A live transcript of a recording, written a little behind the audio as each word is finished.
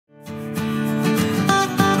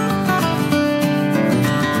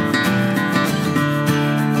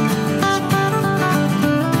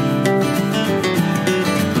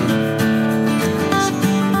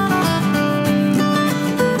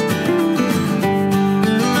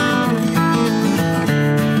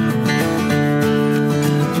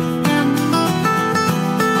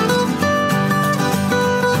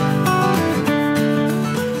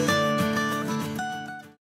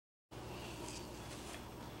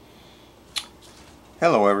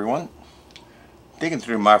Hello everyone. Digging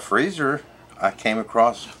through my freezer, I came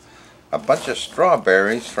across a bunch of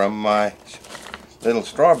strawberries from my little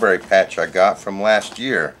strawberry patch I got from last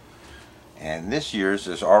year. And this year's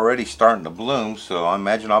is already starting to bloom, so I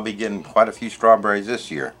imagine I'll be getting quite a few strawberries this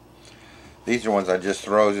year. These are ones I just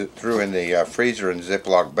threw in the freezer in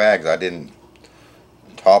Ziploc bags. I didn't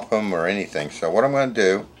top them or anything. So what I'm going to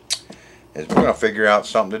do is we're going to figure out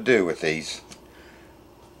something to do with these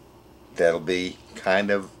that'll be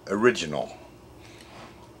kind of original.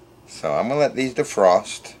 So I'm going to let these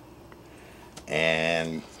defrost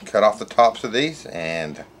and cut off the tops of these,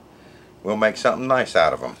 and we'll make something nice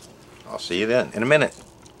out of them. I'll see you then in a minute.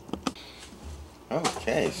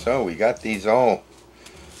 Okay, so we got these all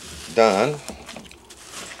done.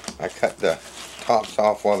 I cut the tops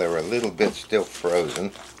off while they were a little bit still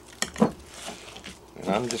frozen, and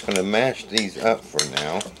I'm just going to mash these up for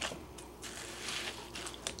now.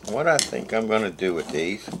 What I think I'm going to do with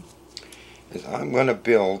these is I'm going to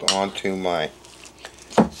build onto my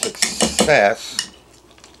success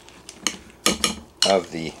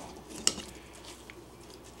of the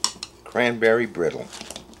cranberry brittle,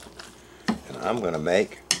 and I'm going to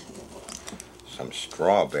make some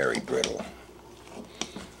strawberry brittle.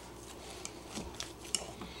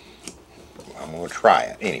 I'm going to try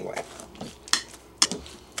it anyway.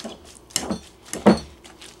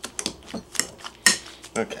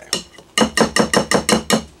 Okay,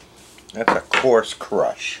 that's a coarse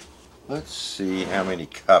crush. Let's see how many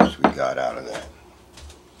cups we got out of that.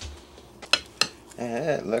 And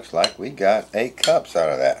it looks like we got 8 cups out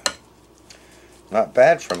of that. Not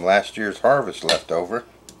bad from last year's harvest left over.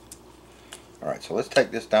 Alright, so let's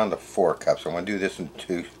take this down to 4 cups. I'm going to do this in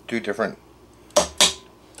two different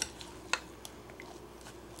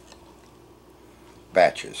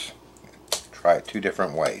batches. Try it 2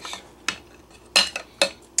 different ways.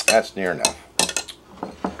 That's near enough.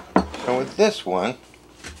 So with this one,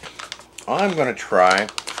 I'm going to try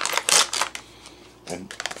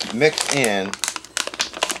and mix in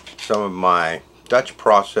some of my Dutch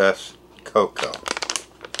process cocoa.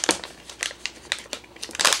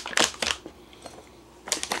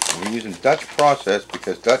 I'm using Dutch process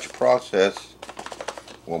because Dutch process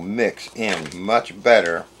will mix in much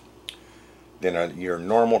better than your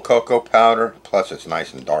normal cocoa powder, plus it's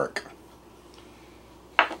nice and dark.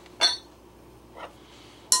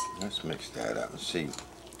 Let's mix that up and see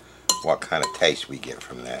what kind of taste we get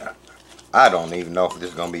from that. I don't even know if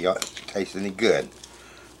this is going to be taste any good.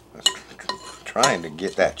 I'm trying to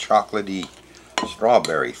get that chocolatey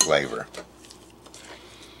strawberry flavor.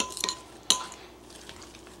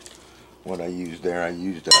 What I used there, I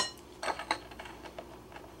used a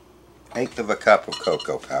 1/8 of a cup of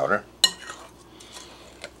cocoa powder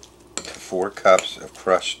to 4 cups of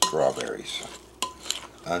crushed strawberries,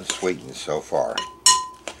 unsweetened so far.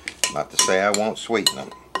 Not to say I won't sweeten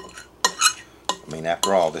them. I mean,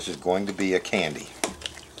 after all, this is going to be a candy.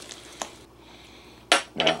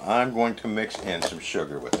 Now, I'm going to mix in some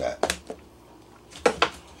sugar with that.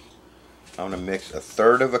 I'm going to mix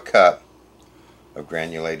 1/3 of a cup of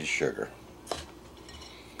granulated sugar.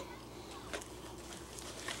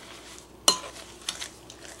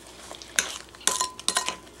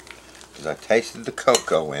 Because I tasted the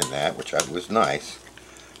cocoa in that, which was nice,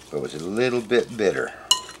 but it was a little bit bitter.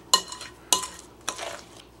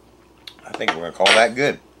 I think we're going to call that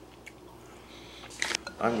good.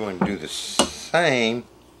 I'm going to do the same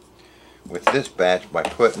with this batch by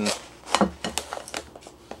putting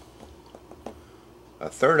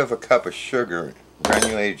 1/3 of a cup of sugar,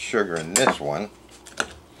 granulated sugar, in this one,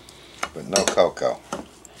 but no cocoa.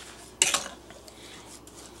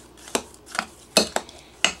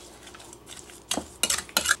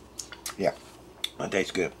 Yeah, that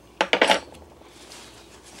tastes good.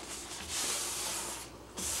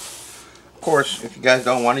 Of course, if you guys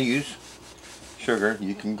don't want to use sugar,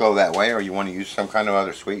 you can go that way, or you want to use some kind of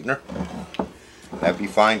other sweetener, that'd be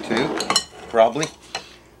fine too, probably.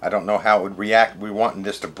 I don't know how it would react. We're wanting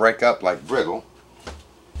this to break up like brittle,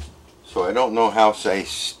 so I don't know how, say,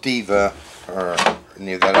 stevia or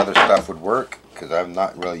any of that other stuff would work, because I've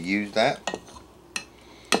not really used that.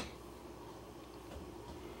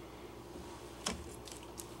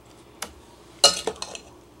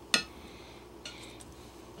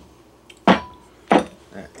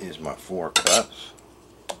 That is my 4 cups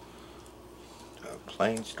of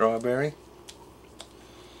plain strawberry.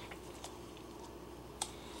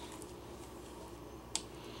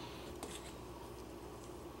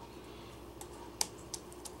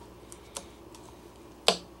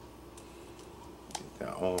 Get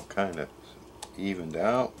that all kind of evened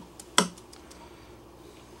out.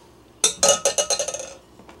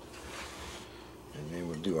 And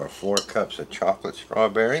do our 4 cups of chocolate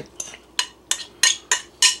strawberry.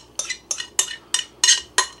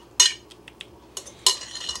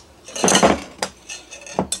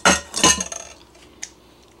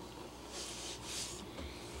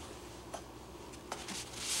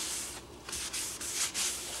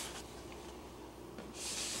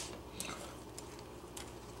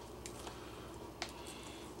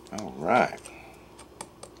 All right.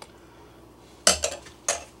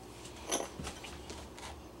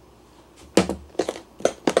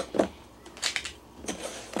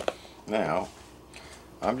 Now,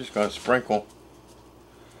 I'm just going to sprinkle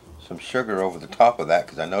some sugar over the top of that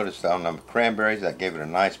because I noticed on the cranberries that gave it a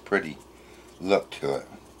nice pretty look to it.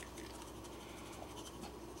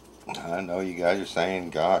 I know you guys are saying,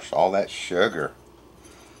 gosh, all that sugar.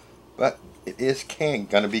 But it is going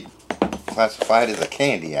to be classified as a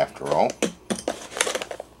candy after all.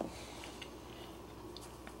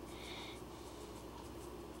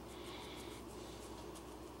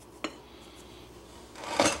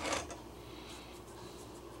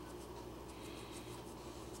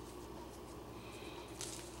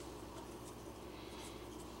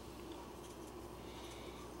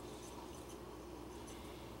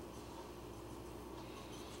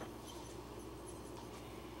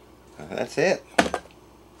 That's it.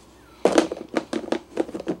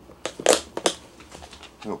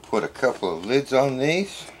 We'll put a couple of lids on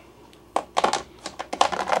these.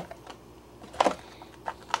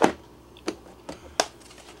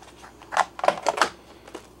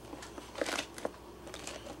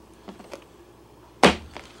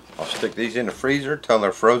 I'll stick these in the freezer till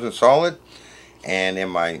they're frozen solid, and in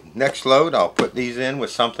my next load I'll put these in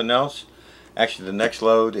with something else. Actually, the next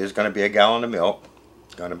load is going to be a gallon of milk.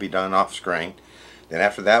 Going to be done off screen. Then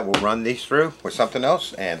after that we'll run these through with something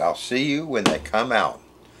else, and I'll see you when they come out.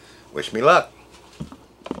 Wish me luck.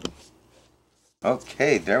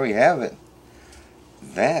 Okay, there we have it.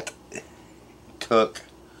 That took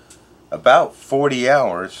about 40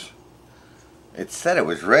 hours. It said it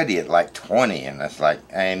was ready at like 20, and that's like,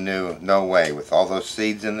 I knew no way with all those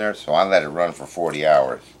seeds in there, so I let it run for 40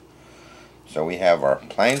 hours. So we have our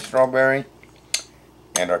plain strawberry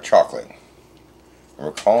and our chocolate. And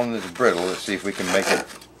we're calling this brittle. Let's see if we can make it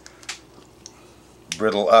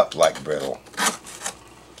brittle up like brittle.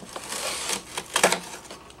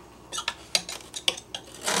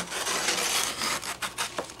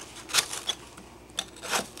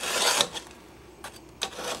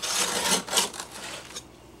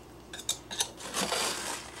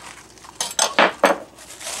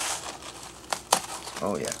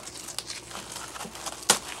 Oh yeah.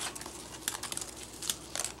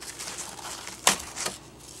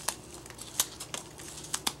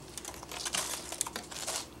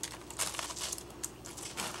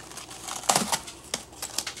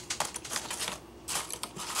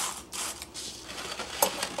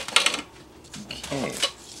 Okay,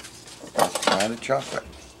 let's try the chocolate.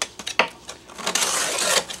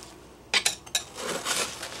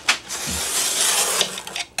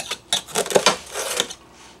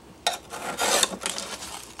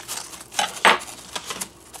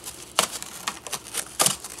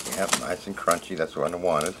 Yep, nice and crunchy, that's what I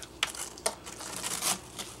wanted.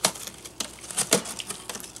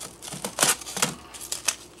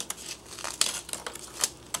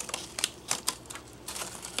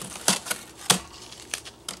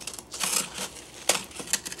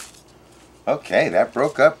 Okay, that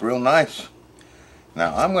broke up real nice.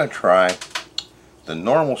 Now I'm going to try the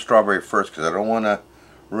normal strawberry first because I don't want to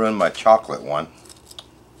ruin my chocolate one.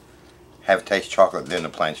 Have it taste chocolate then the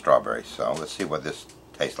plain strawberry. So let's see what this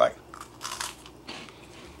tastes like.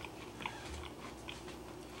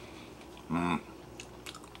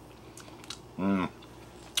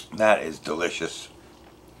 That is delicious.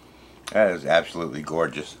 That is absolutely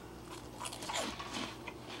gorgeous.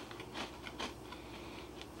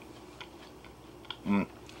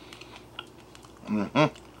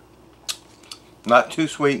 Not too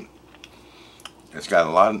sweet. It's got a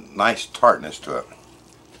lot of nice tartness to it.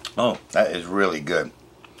 Oh, that is really good.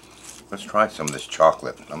 Let's try some of this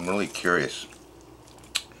chocolate. I'm really curious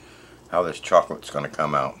how this chocolate's going to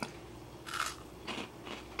come out.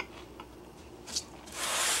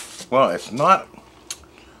 Well, it's not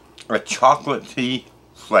a chocolatey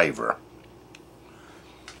flavor.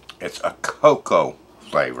 It's a cocoa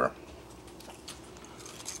flavor.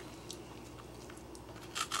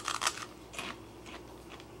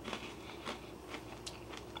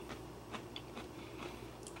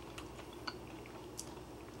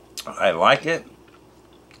 I like it.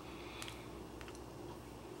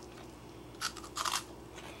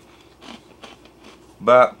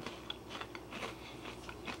 But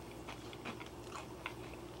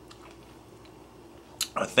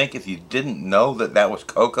I think if you didn't know that that was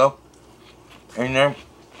cocoa in there,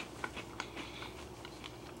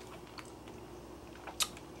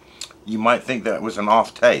 you might think that it was an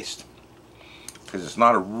off taste, because it's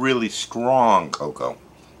not a really strong cocoa.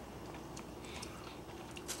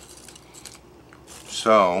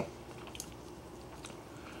 So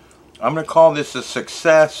I'm going to call this a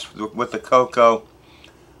success with the cocoa,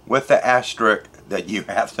 with the asterisk that you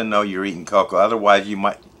have to know you're eating cocoa. Otherwise you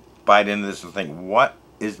might bite into this and think, what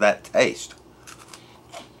is that taste?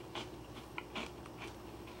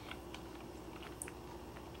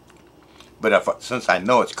 But since I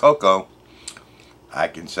know it's cocoa, I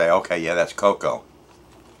can say, okay, yeah, that's cocoa.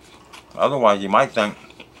 Otherwise you might think,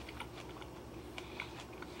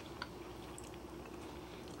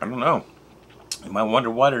 I don't know, you might wonder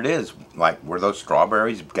what it is. Like, were those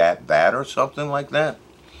strawberries bad or something like that?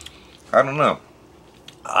 I don't know.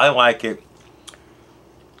 I like it,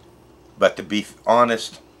 but to be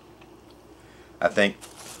honest, I think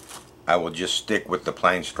I will just stick with the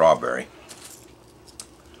plain strawberry.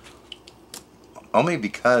 Only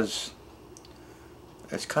because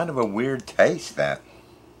it's kind of a weird taste. That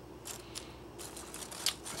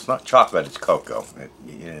it's not chocolate, it's cocoa,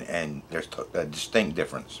 and there's a distinct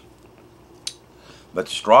difference. But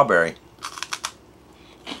the strawberry,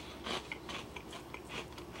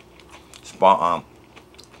 spot on.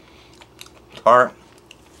 Tart.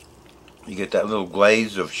 You get that little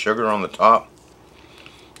glaze of sugar on the top,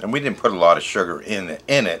 and we didn't put a lot of sugar in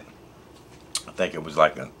it. I think it was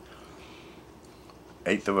like an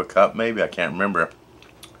 1/8 of a cup, maybe, I can't remember,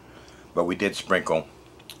 but we did sprinkle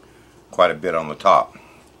quite a bit on the top.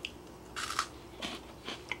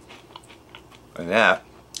 And that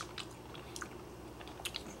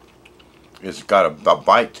it's got a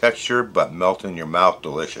bite texture, but melt in your mouth,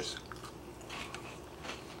 delicious.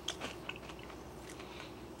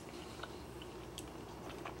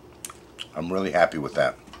 I'm really happy with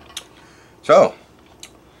that. So,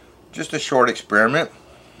 just a short experiment.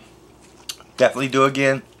 Definitely do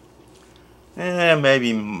again.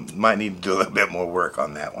 Maybe might need to do a little bit more work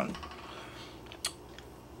on that one.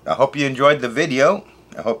 I hope you enjoyed the video.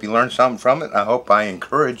 I hope you learned something from it. I hope I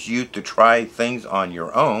encourage you to try things on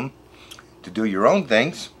your own, to do your own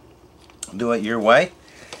things, do it your way,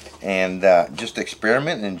 and just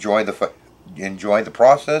experiment and enjoy the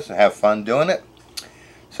process and have fun doing it.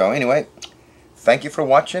 So anyway, thank you for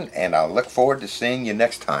watching, and I'll look forward to seeing you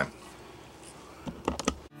next time.